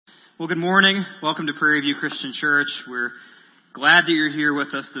Well, good morning. Welcome to Prairie View Christian Church. We're glad that you're here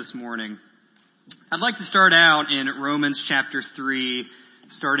with us this morning. I'd like to start out in Romans chapter 3,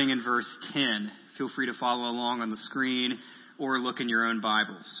 starting in verse 10. Feel free to follow along on the screen or look in your own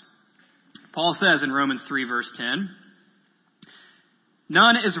Bibles. Paul says in Romans 3, verse 10,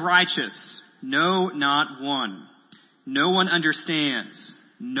 "None is righteous, no, not one. No one understands.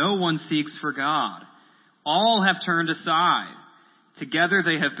 No one seeks for God. All have turned aside. Together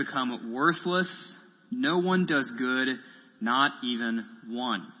they have become worthless. No one does good, not even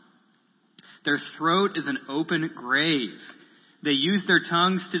one. Their throat is an open grave. They use their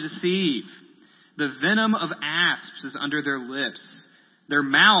tongues to deceive. The venom of asps is under their lips. Their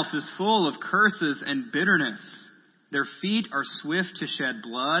mouth is full of curses and bitterness. Their feet are swift to shed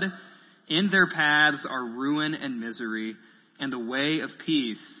blood. In their paths are ruin and misery, and the way of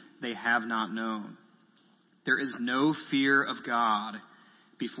peace they have not known. There is no fear of God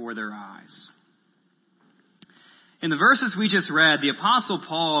before their eyes." In the verses we just read, the Apostle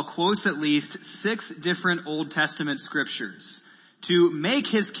Paul quotes at least 6 different Old Testament scriptures to make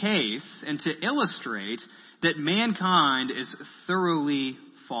his case and to illustrate that mankind is thoroughly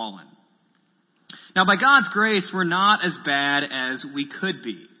fallen. Now, by God's grace, we're not as bad as we could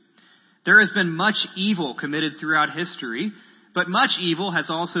be. There has been much evil committed throughout history, but much evil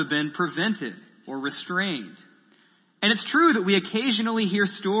has also been prevented or restrained. And it's true that we occasionally hear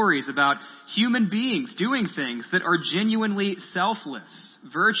stories about human beings doing things that are genuinely selfless,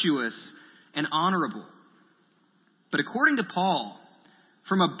 virtuous, and honorable. But according to Paul,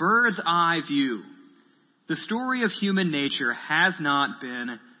 from a bird's eye view, the story of human nature has not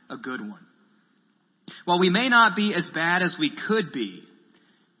been a good one. While we may not be as bad as we could be,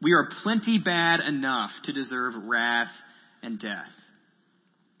 we are plenty bad enough to deserve wrath and death.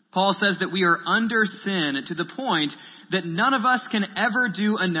 Paul says that we are under sin to the point that none of us can ever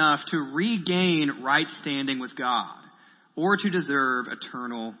do enough to regain right standing with God or to deserve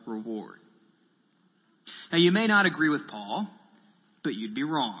eternal reward. Now, you may not agree with Paul, but you'd be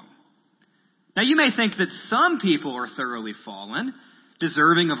wrong. Now, you may think that some people are thoroughly fallen,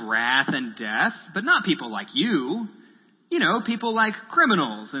 deserving of wrath and death, but not people like you. You know, people like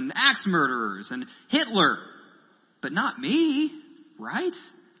criminals and axe murderers and Hitler, but not me, right?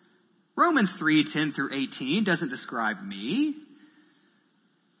 Romans 3, 10 through 18 doesn't describe me.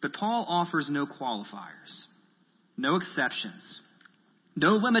 But Paul offers no qualifiers, no exceptions,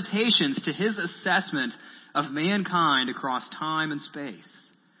 no limitations to his assessment of mankind across time and space.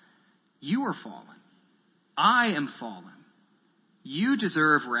 You are fallen. I am fallen. You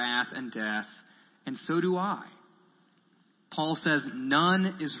deserve wrath and death, and so do I. Paul says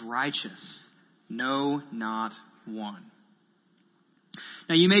none is righteous. No, not one.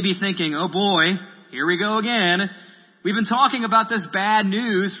 Now you may be thinking, oh boy, here we go again. We've been talking about this bad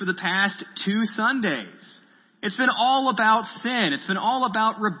news for the past 2 Sundays. It's been all about sin. It's been all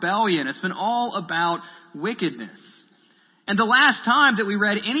about rebellion. It's been all about wickedness. And the last time that we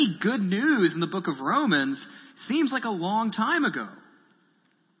read any good news in the book of Romans seems like a long time ago.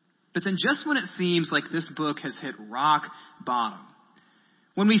 But then just when it seems like this book has hit rock bottom,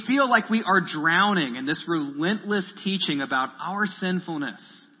 when we feel like we are drowning in this relentless teaching about our sinfulness,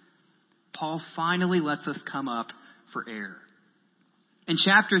 Paul finally lets us come up for air. In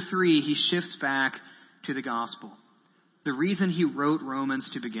chapter 3, he shifts back to the gospel, the reason he wrote Romans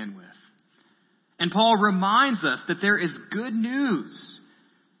to begin with. And Paul reminds us that there is good news,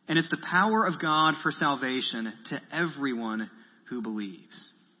 and it's the power of God for salvation to everyone who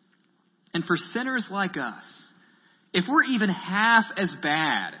believes. And for sinners like us, if we're even half as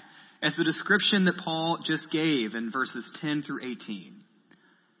bad as the description that Paul just gave in verses 10 through 18,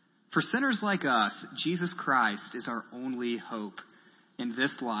 for sinners like us, Jesus Christ is our only hope in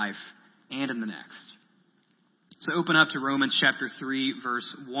this life and in the next. So open up to Romans chapter 3,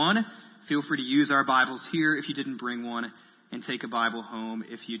 verse 1. Feel free to use our Bibles here if you didn't bring one, and take a Bible home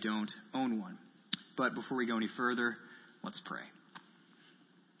if you don't own one. But before we go any further, let's pray.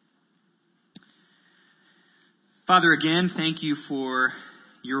 Father, again, thank you for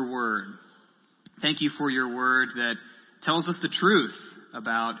your word. Thank you for your word that tells us the truth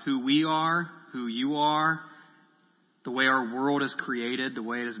about who we are, who you are, the way our world is created, the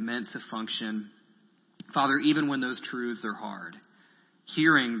way it is meant to function. Father, even when those truths are hard,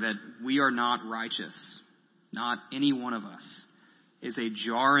 hearing that we are not righteous, not any one of us, is a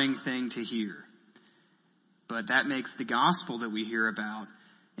jarring thing to hear. But that makes the gospel that we hear about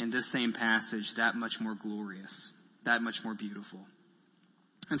in this same passage that much more glorious, that much more beautiful.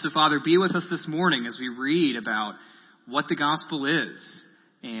 And so, Father, be with us this morning as we read about what the gospel is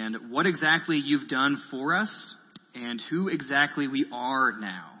and what exactly you've done for us and who exactly we are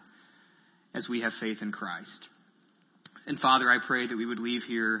now as we have faith in Christ. And Father, I pray that we would leave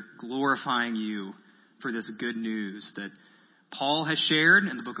here glorifying you for this good news that Paul has shared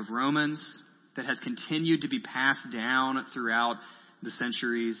in the book of Romans, that has continued to be passed down throughout the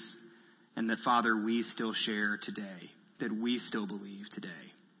centuries, and that, Father, we still share today, that we still believe today.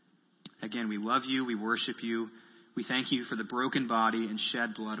 Again, we love you, we worship you, we thank you for the broken body and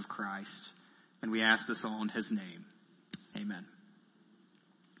shed blood of Christ, and we ask this all in his name. Amen.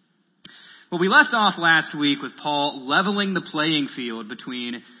 Well, we left off last week with Paul leveling the playing field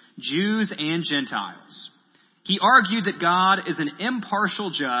between Jews and Gentiles. He argued that God is an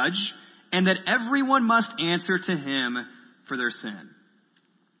impartial judge and that everyone must answer to him for their sin.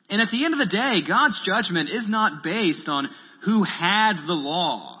 And at the end of the day, God's judgment is not based on who had the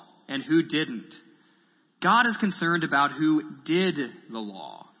law and who didn't. God is concerned about who did the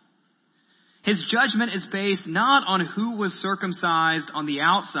law. His judgment is based not on who was circumcised on the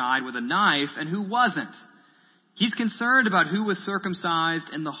outside with a knife and who wasn't. He's concerned about who was circumcised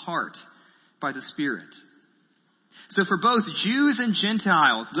in the heart by the Spirit. So for both Jews and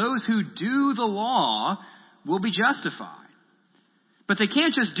Gentiles, those who do the law will be justified. But they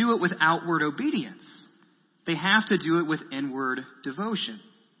can't just do it with outward obedience. They have to do it with inward devotion.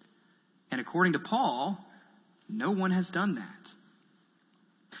 And according to Paul, no one has done that.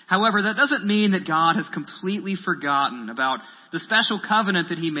 However, that doesn't mean that God has completely forgotten about the special covenant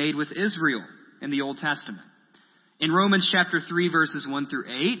that he made with Israel in the Old Testament. In Romans chapter 3, verses 1 through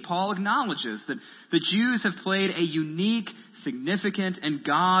 8, Paul acknowledges that the Jews have played a unique, significant, and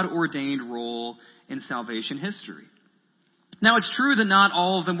God-ordained role in salvation history. Now, it's true that not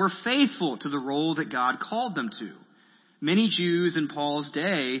all of them were faithful to the role that God called them to. Many Jews in Paul's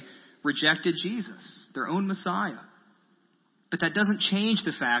day rejected Jesus, their own Messiah. But that doesn't change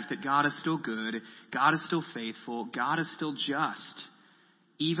the fact that God is still good, God is still faithful, God is still just,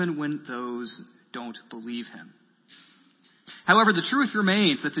 even when those don't believe him. However, the truth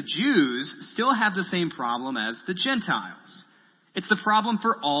remains that the Jews still have the same problem as the Gentiles. It's the problem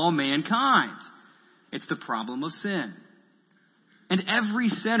for all mankind. It's the problem of sin. And every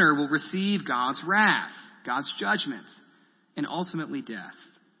sinner will receive God's wrath, God's judgment, and ultimately death.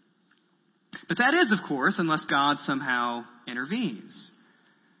 But that is, of course, unless God somehow intervenes.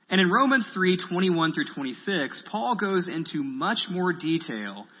 And in Romans 3:21 through 26, Paul goes into much more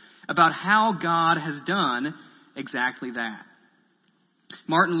detail about how God has done exactly that.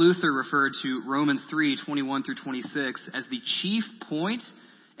 Martin Luther referred to Romans 3:21 through 26 as the chief point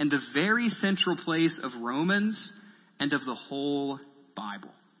and the very central place of Romans and of the whole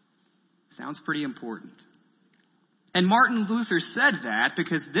Bible. Sounds pretty important. And Martin Luther said that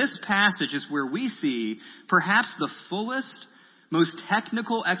because this passage is where we see perhaps the fullest, most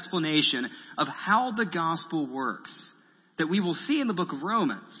technical explanation of how the gospel works that we will see in the book of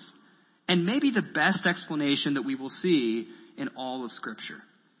Romans, and maybe the best explanation that we will see in all of Scripture.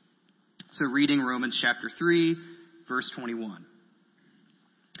 So reading Romans chapter 3, verse 21.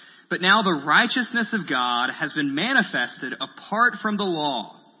 But now the righteousness of God has been manifested apart from the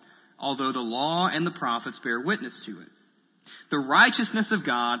law, although the law and the prophets bear witness to it. The righteousness of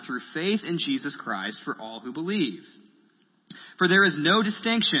God through faith in Jesus Christ for all who believe. For there is no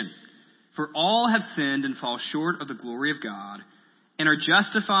distinction, for all have sinned and fall short of the glory of God, and are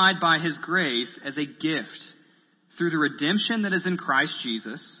justified by his grace as a gift through the redemption that is in Christ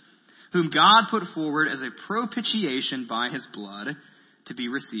Jesus, whom God put forward as a propitiation by his blood to be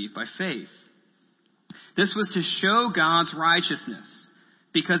received by faith. This was to show God's righteousness,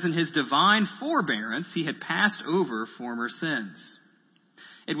 because in his divine forbearance he had passed over former sins.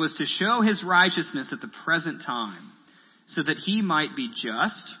 It was to show his righteousness at the present time, so that he might be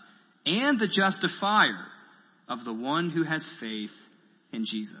just and the justifier of the one who has faith in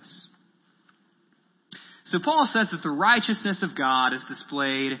Jesus. So Paul says that the righteousness of God is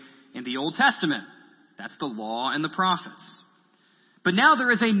displayed in the Old Testament. That's the law and the prophets. But now there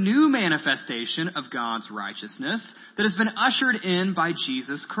is a new manifestation of God's righteousness that has been ushered in by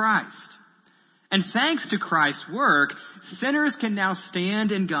Jesus Christ. And thanks to Christ's work, sinners can now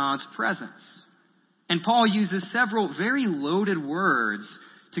stand in God's presence. And Paul uses several very loaded words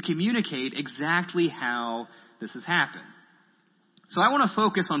to communicate exactly how this has happened. So I want to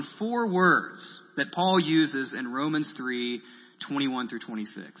focus on 4 words that Paul uses in Romans 3:21 through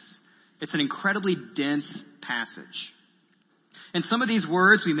 26. It's an incredibly dense passage. And some of these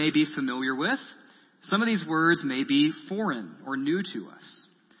words we may be familiar with. Some of these words may be foreign or new to us.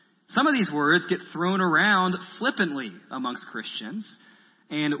 Some of these words get thrown around flippantly amongst Christians.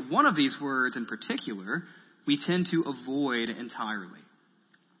 And one of these words in particular, we tend to avoid entirely.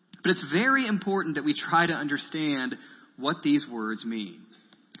 But it's very important that we try to understand what these words mean.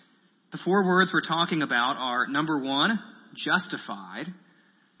 The four words we're talking about are, number 1, justified.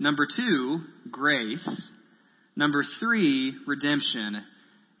 Number 2, grace. Number 3, redemption.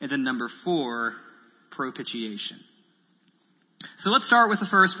 And then number 4, propitiation. So let's start with the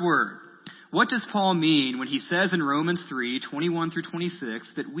first word. What does Paul mean when he says in Romans 3:21 through 26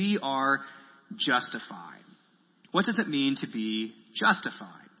 that we are justified? What does it mean to be justified?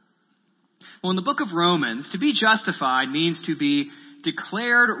 Well, in the book of Romans, to be justified means to be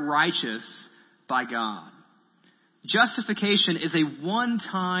declared righteous by God. Justification is a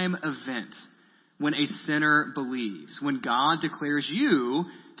one-time event when a sinner believes, when God declares you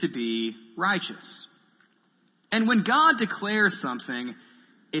to be righteous. And when God declares something,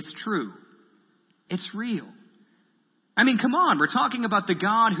 it's true. It's real. I mean, come on, we're talking about the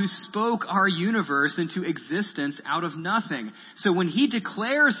God who spoke our universe into existence out of nothing. So when he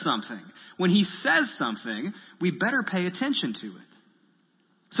declares something, when he says something, we better pay attention to it.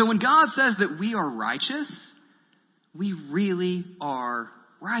 So when God says that we are righteous, we really are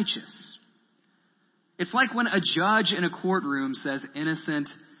righteous. It's like when a judge in a courtroom says innocent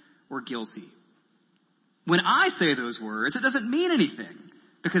or guilty. When I say those words, it doesn't mean anything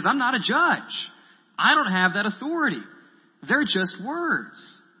because I'm not a judge. I don't have that authority. They're just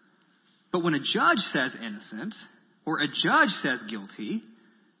words. But when a judge says innocent or a judge says guilty,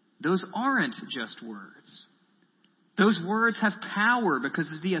 those aren't just words. Those words have power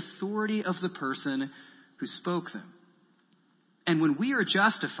because of the authority of the person who spoke them. And when we are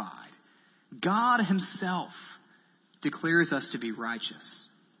justified, God himself declares us to be righteous.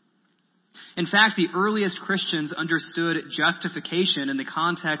 In fact, the earliest Christians understood justification in the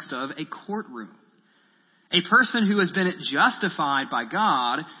context of a courtroom. A person who has been justified by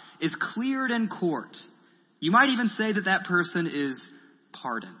God is cleared in court. You might even say that that person is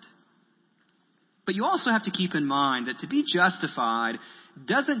pardoned. But you also have to keep in mind that to be justified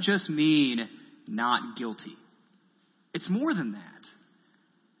doesn't just mean not guilty. It's more than that.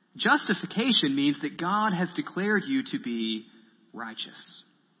 Justification means that God has declared you to be righteous.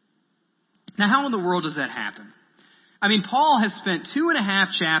 Now, how in the world does that happen? I mean, Paul has spent 2.5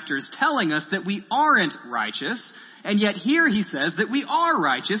 chapters telling us that we aren't righteous, and yet here he says that we are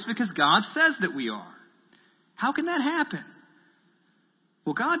righteous because God says that we are. How can that happen?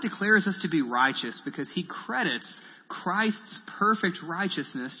 Well, God declares us to be righteous because he credits Christ's perfect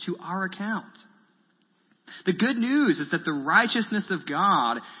righteousness to our account. The good news is that the righteousness of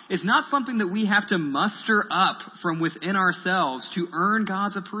God is not something that we have to muster up from within ourselves to earn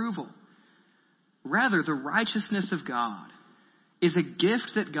God's approval. Rather, the righteousness of God is a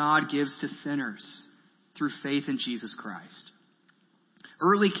gift that God gives to sinners through faith in Jesus Christ.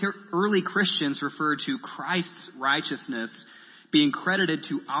 Early Christians referred to Christ's righteousness being credited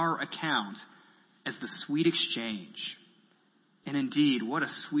to our account as the sweet exchange. And indeed, what a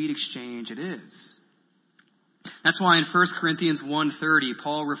sweet exchange it is. That's why in 1 Corinthians 1:30,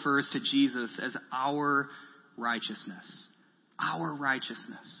 Paul refers to Jesus as our righteousness. Our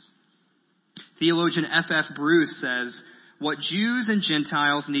righteousness. Theologian F.F. Bruce says, what Jews and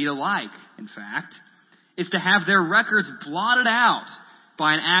Gentiles need alike, in fact, is to have their records blotted out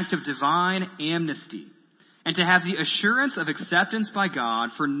by an act of divine amnesty, and to have the assurance of acceptance by God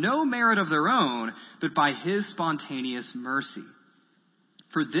for no merit of their own, but by his spontaneous mercy.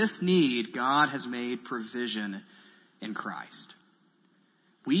 For this need, God has made provision in Christ.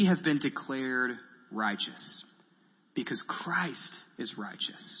 We have been declared righteous because Christ is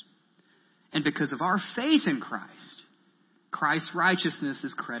righteous. And because of our faith in Christ, Christ's righteousness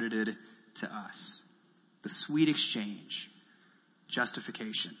is credited to us. The sweet exchange,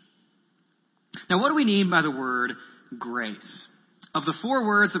 justification. Now, what do we mean by the word grace? Of the 4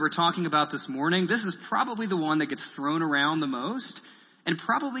 words that we're talking about this morning, this is probably the one that gets thrown around the most and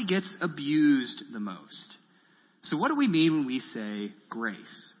probably gets abused the most. So what do we mean when we say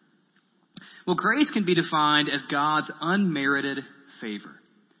grace? Well, grace can be defined as God's unmerited favor.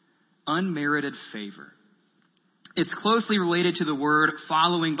 Unmerited favor. It's closely related to the word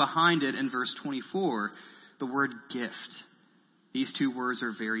following behind it in verse 24, the word gift. These 2 words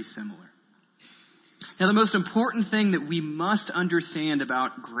are very similar. Now, the most important thing that we must understand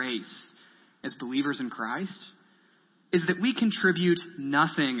about grace as believers in Christ is that we contribute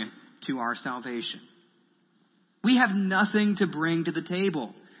nothing to our salvation. We have nothing to bring to the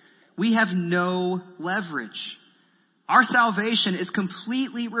table. We have no leverage. Our salvation is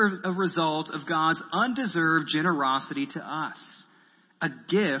completely a result of God's undeserved generosity to us, a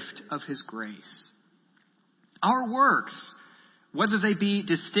gift of his grace. Our works, whether they be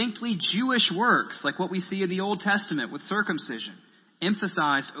distinctly Jewish works, like what we see in the Old Testament with circumcision,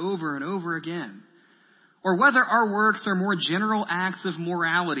 emphasized over and over again, or whether our works are more general acts of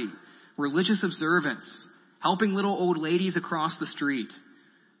morality, religious observance, helping little old ladies across the street.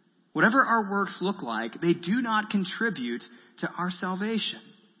 Whatever our works look like, they do not contribute to our salvation.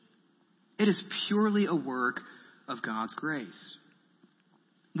 It is purely a work of God's grace.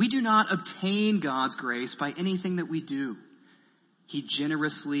 We do not obtain God's grace by anything that we do. He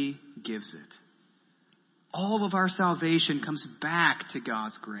generously gives it. All of our salvation comes back to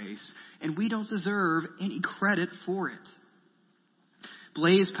God's grace, and we don't deserve any credit for it.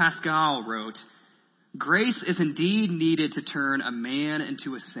 Blaise Pascal wrote, "Grace is indeed needed to turn a man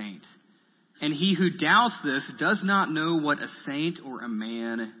into a saint, and he who doubts this does not know what a saint or a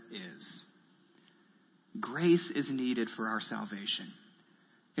man is." Grace is needed for our salvation.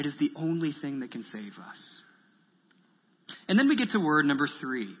 It is the only thing that can save us. And then we get to word number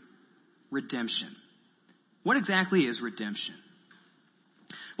 3, redemption. What exactly is redemption?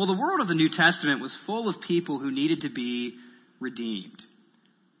 Well, the world of the New Testament was full of people who needed to be redeemed.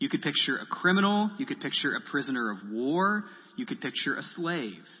 You could picture a criminal, you could picture a prisoner of war, you could picture a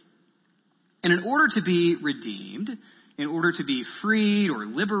slave. And in order to be redeemed, in order to be freed or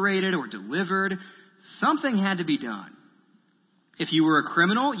liberated or delivered, something had to be done. If you were a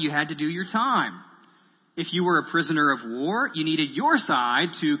criminal, you had to do your time. If you were a prisoner of war, you needed your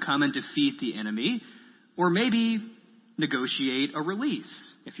side to come and defeat the enemy, or maybe negotiate a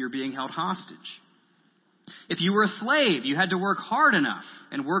release if you're being held hostage. If you were a slave, you had to work hard enough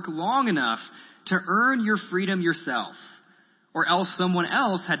and work long enough to earn your freedom yourself, or else someone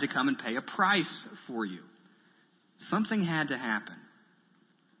else had to come and pay a price for you. Something had to happen.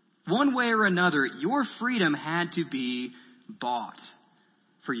 One way or another, your freedom had to be bought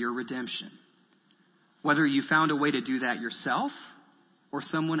for your redemption. Whether you found a way to do that yourself or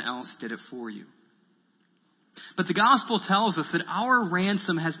someone else did it for you. But the gospel tells us that our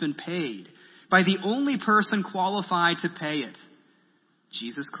ransom has been paid by the only person qualified to pay it,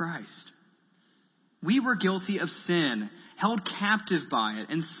 Jesus Christ. We were guilty of sin, held captive by it,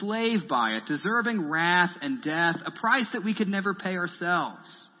 enslaved by it, deserving wrath and death, a price that we could never pay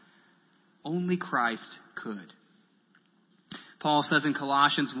ourselves. Only Christ could. Paul says in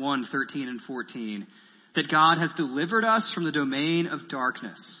Colossians 1:13 and 14 that God has delivered us from the domain of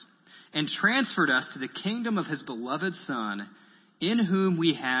darkness and transferred us to the kingdom of his beloved Son, in whom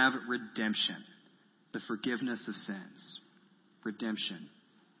we have redemption, the forgiveness of sins. Redemption.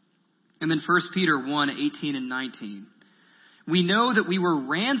 And then 1 Peter 1:18 and 19. We know that we were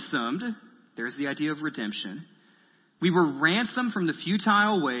ransomed, there's the idea of redemption. We were ransomed from the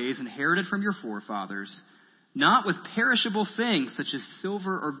futile ways inherited from your forefathers, not with perishable things such as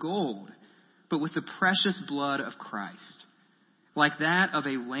silver or gold, but with the precious blood of Christ, like that of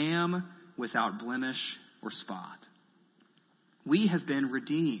a lamb without blemish or spot. We have been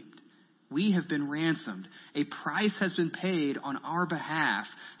redeemed. We have been ransomed. A price has been paid on our behalf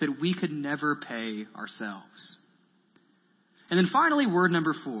that we could never pay ourselves. And then finally, word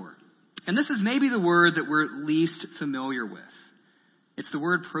number 4. And this is maybe the word that we're least familiar with. It's the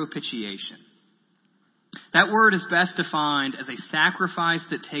word propitiation. That word is best defined as a sacrifice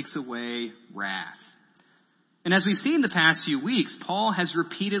that takes away wrath. And as we've seen the past few weeks, Paul has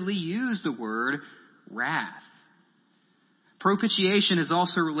repeatedly used the word wrath. Propitiation is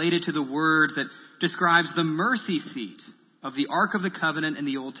also related to the word that describes the mercy seat of the Ark of the Covenant in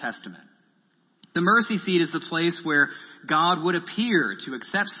the Old Testament. The mercy seat is the place where God would appear to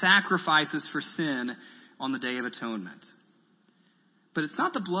accept sacrifices for sin on the Day of Atonement. But it's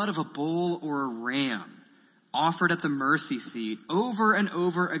not the blood of a bull or a ram offered at the mercy seat over and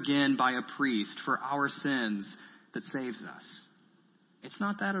over again by a priest for our sins that saves us. It's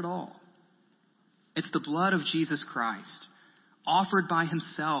not that at all. It's the blood of Jesus Christ, offered by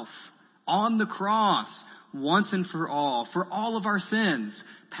himself on the cross once and for all of our sins,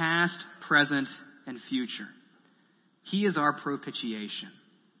 past, present, and future. He is our propitiation.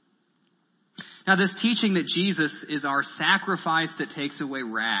 Now, this teaching that Jesus is our sacrifice that takes away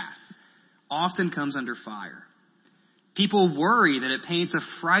wrath often comes under fire. People worry that it paints a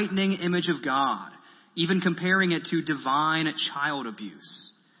frightening image of God, even comparing it to divine child abuse.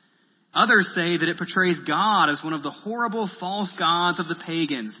 Others say that it portrays God as one of the horrible false gods of the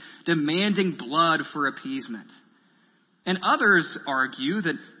pagans, demanding blood for appeasement. And others argue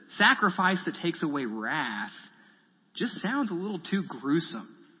that sacrifice that takes away wrath just sounds a little too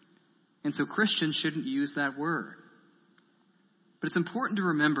gruesome. And so Christians shouldn't use that word. But it's important to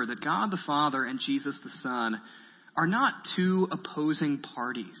remember that God the Father and Jesus the Son are not two opposing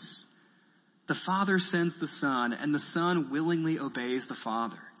parties. The Father sends the Son, and the Son willingly obeys the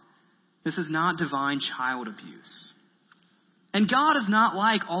Father. This is not divine child abuse. And God is not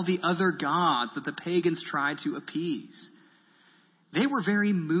like all the other gods that the pagans tried to appease. They were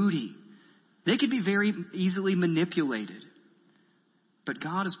very moody They could be very easily manipulated. But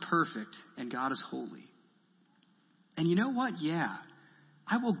God is perfect and God is holy. And you know what? Yeah,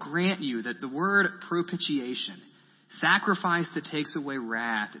 I will grant you that the word propitiation, sacrifice that takes away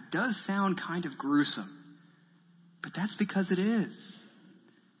wrath, it does sound kind of gruesome. But that's because it is.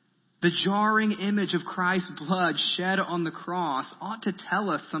 The jarring image of Christ's blood shed on the cross ought to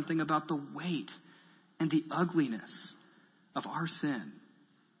tell us something about the weight and the ugliness of our sin.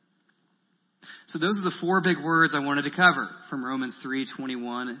 So those are the four big words I wanted to cover from Romans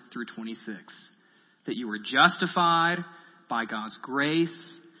 3:21 through 26. That you were justified by God's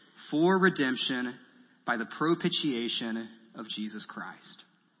grace for redemption by the propitiation of Jesus Christ.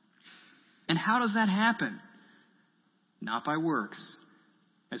 And how does that happen? Not by works.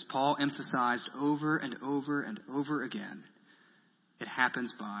 As Paul emphasized over and over and over again, it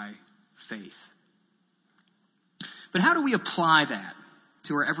happens by faith. But how do we apply that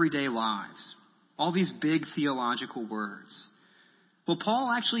to our everyday lives? All these big theological words. Well,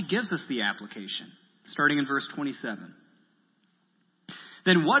 Paul actually gives us the application, starting in verse 27.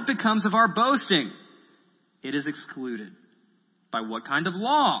 Then what becomes of our boasting? It is excluded. By what kind of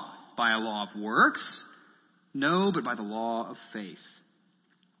law? By a law of works? No, but by the law of faith.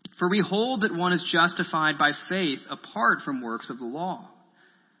 For we hold that one is justified by faith apart from works of the law.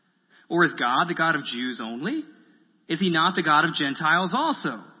 Or is God the God of Jews only? Is he not the God of Gentiles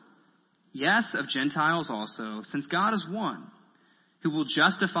also? Yes, of Gentiles also, since God is one, who will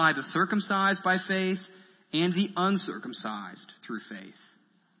justify the circumcised by faith and the uncircumcised through faith.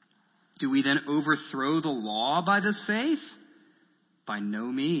 Do we then overthrow the law by this faith? By no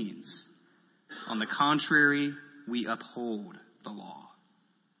means. On the contrary, we uphold the law.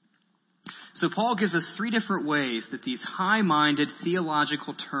 So Paul gives us three different ways that these high-minded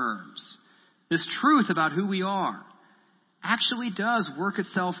theological terms, this truth about who we are, actually does work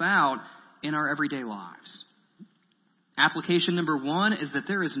itself out in our everyday lives. Application number one is that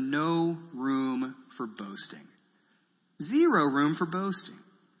there is no room for boasting. Zero room for boasting.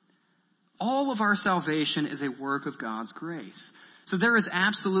 All of our salvation is a work of God's grace. So there is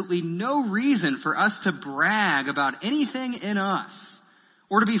absolutely no reason for us to brag about anything in us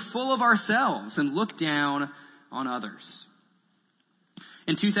or to be full of ourselves and look down on others.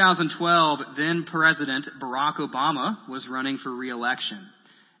 In 2012, then President Barack Obama was running for re-election.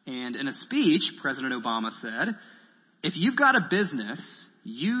 And in a speech, President Obama said, "If you've got a business,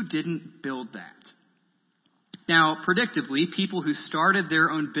 you didn't build that." Now, predictably, people who started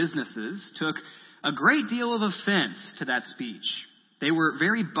their own businesses took a great deal of offense to that speech. They were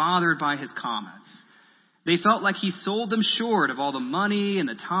very bothered by his comments. They felt like he sold them short of all the money and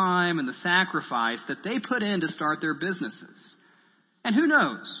the time and the sacrifice that they put in to start their businesses. And who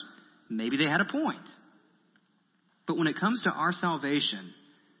knows? Maybe they had a point. But when it comes to our salvation,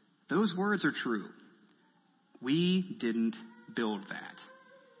 those words are true. We didn't build that.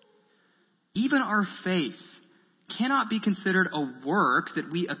 Even our faith cannot be considered a work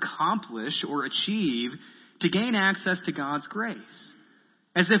that we accomplish or achieve to gain access to God's grace.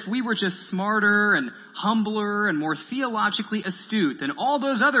 As if we were just smarter and humbler and more theologically astute than all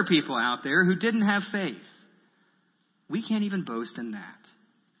those other people out there who didn't have faith. We can't even boast in that.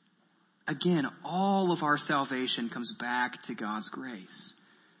 Again, all of our salvation comes back to God's grace,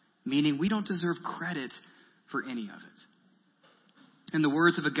 meaning we don't deserve credit for any of it. In the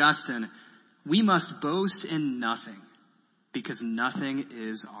words of Augustine, we must boast in nothing because nothing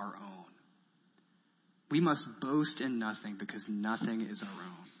is our own. We must boast in nothing because nothing is our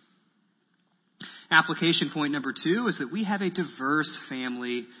own. Application point number 2 is that we have a diverse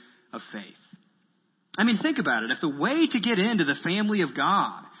family of faith. I mean, think about it. If the way to get into the family of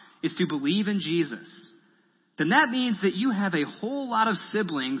God is to believe in Jesus, then that means that you have a whole lot of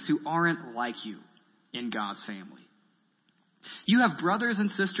siblings who aren't like you in God's family. You have brothers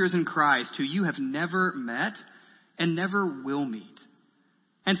and sisters in Christ who you have never met and never will meet.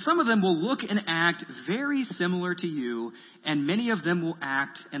 And some of them will look and act very similar to you, and many of them will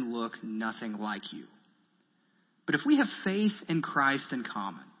act and look nothing like you. But if we have faith in Christ in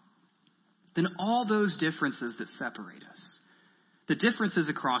common, then all those differences that separate us, the differences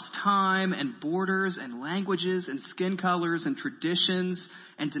across time and borders and languages and skin colors and traditions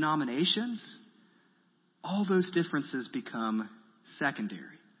and denominations, all those differences become secondary.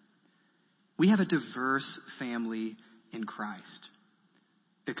 We have a diverse family in Christ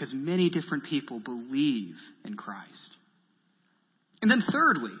because many different people believe in Christ. And then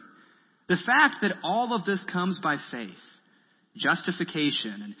thirdly, the fact that all of this comes by faith,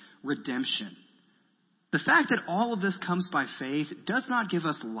 justification and redemption, the fact that all of this comes by faith does not give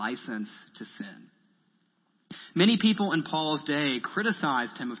us license to sin. Many people in Paul's day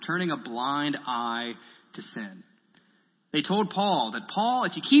criticized him of turning a blind eye to sin. They told Paul that, Paul,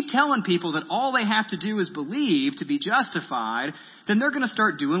 if you keep telling people that all they have to do is believe to be justified, then they're going to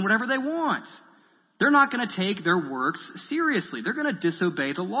start doing whatever they want. They're not going to take their works seriously. They're going to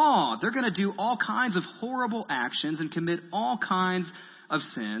disobey the law. They're going to do all kinds of horrible actions and commit all kinds of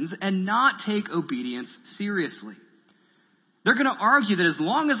sins and not take obedience seriously. They're going to argue that as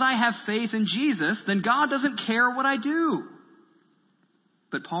long as I have faith in Jesus, then God doesn't care what I do.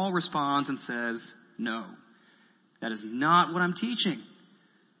 But Paul responds and says, no, that is not what I'm teaching.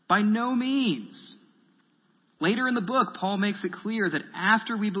 By no means. Later in the book, Paul makes it clear that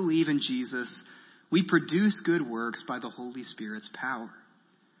after we believe in Jesus, we produce good works by the Holy Spirit's power.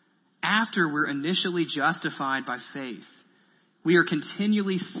 After we're initially justified by faith, we are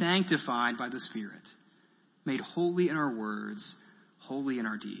continually sanctified by the Spirit, made holy in our words, holy in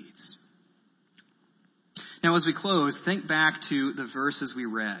our deeds. Now, as we close, think back to the verses we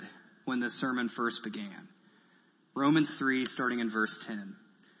read when this sermon first began. Romans 3, starting in verse 10.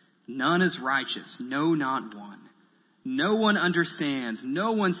 None is righteous, no, not one. No one understands,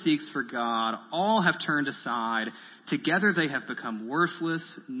 no one seeks for God. All have turned aside. Together they have become worthless.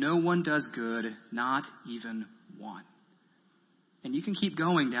 No one does good, not even one. And you can keep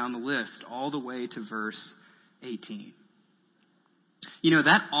going down the list all the way to verse 18. You know,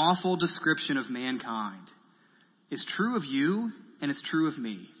 that awful description of mankind is true of you and it's true of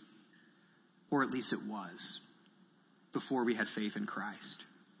me. Or at least it was before we had faith in Christ.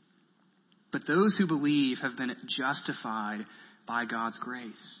 But those who believe have been justified by God's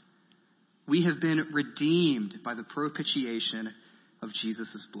grace. We have been redeemed by the propitiation of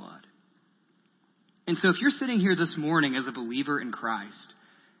Jesus' blood. And so if you're sitting here this morning as a believer in Christ,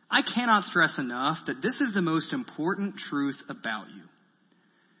 I cannot stress enough that this is the most important truth about you.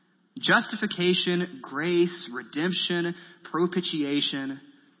 Justification, grace, redemption, propitiation,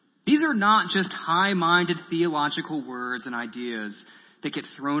 these are not just high-minded theological words and ideas that get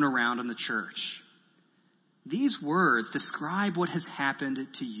thrown around in the church. These words describe what has happened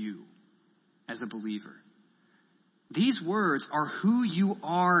to you as a believer. These words are who you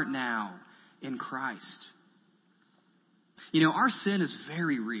are now in Christ. You know, our sin is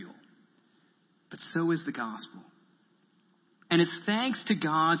very real, but so is the gospel. And it's thanks to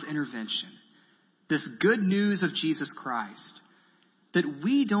God's intervention, this good news of Jesus Christ, that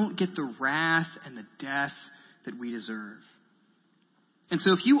we don't get the wrath and the death that we deserve. And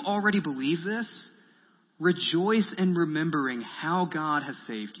so if you already believe this, rejoice in remembering how God has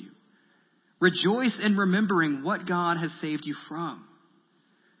saved you. Rejoice in remembering what God has saved you from.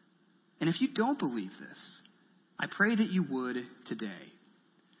 And if you don't believe this, I pray that you would today.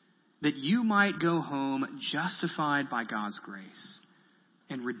 That you might go home justified by God's grace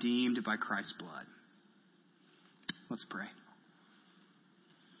and redeemed by Christ's blood. Let's pray.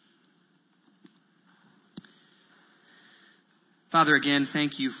 Father, again,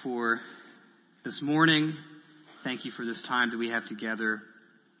 thank you for this morning. Thank you for this time that we have together.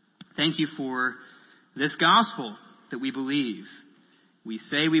 Thank you for this gospel that we believe. We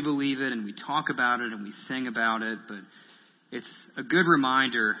say we believe it and we talk about it and we sing about it, but it's a good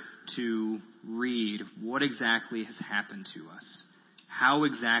reminder to read what exactly has happened to us, how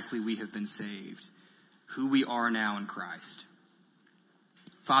exactly we have been saved, who we are now in Christ.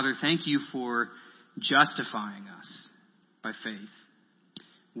 Father, thank you for justifying us by faith.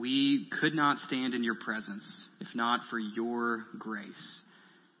 We could not stand in your presence if not for your grace.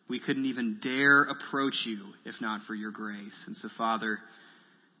 We couldn't even dare approach you if not for your grace. And so, Father,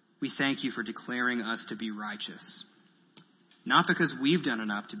 we thank you for declaring us to be righteous. Not because we've done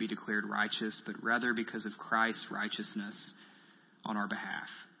enough to be declared righteous, but rather because of Christ's righteousness on our behalf.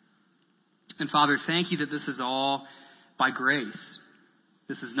 And Father, thank you that this is all by grace.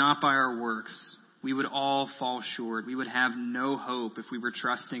 This is not by our works. We would all fall short. We would have no hope if we were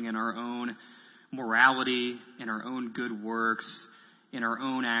trusting in our own morality, in our own good works, in our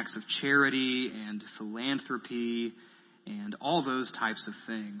own acts of charity and philanthropy and all those types of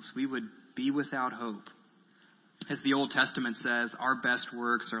things. We would be without hope. As the Old Testament says, our best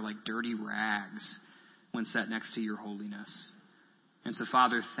works are like dirty rags when set next to your holiness. And so,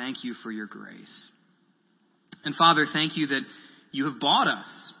 Father, thank you for your grace. And Father, thank you that you have bought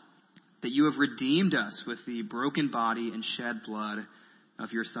us, that you have redeemed us with the broken body and shed blood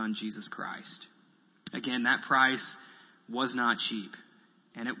of your Son, Jesus Christ. Again, that price was not cheap,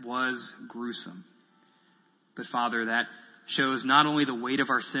 and it was gruesome. But Father, that shows not only the weight of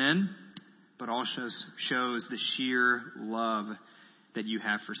our sin, but also shows the sheer love that you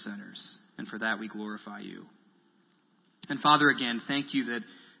have for sinners. And for that we glorify you. And Father, again, thank you that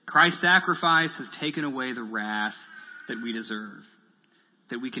Christ's sacrifice has taken away the wrath that we deserve.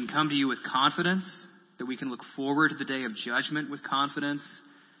 That we can come to you with confidence, that we can look forward to the day of judgment with confidence,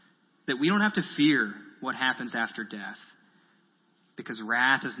 that we don't have to fear what happens after death, because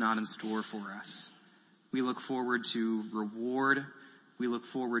wrath is not in store for us. We look forward to reward. We look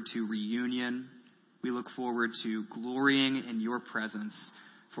forward to reunion. We look forward to glorying in your presence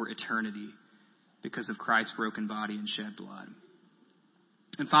for eternity because of Christ's broken body and shed blood.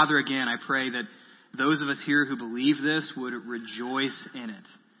 And Father, again, I pray that those of us here who believe this would rejoice in it,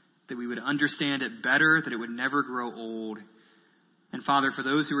 that we would understand it better, that it would never grow old. And Father, for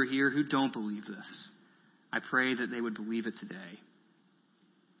those who are here who don't believe this, I pray that they would believe it today.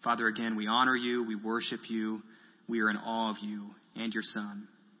 Father, again, we honor you, we worship you, we are in awe of you and your Son.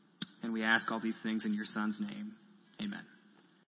 And we ask all these things in your Son's name. Amen.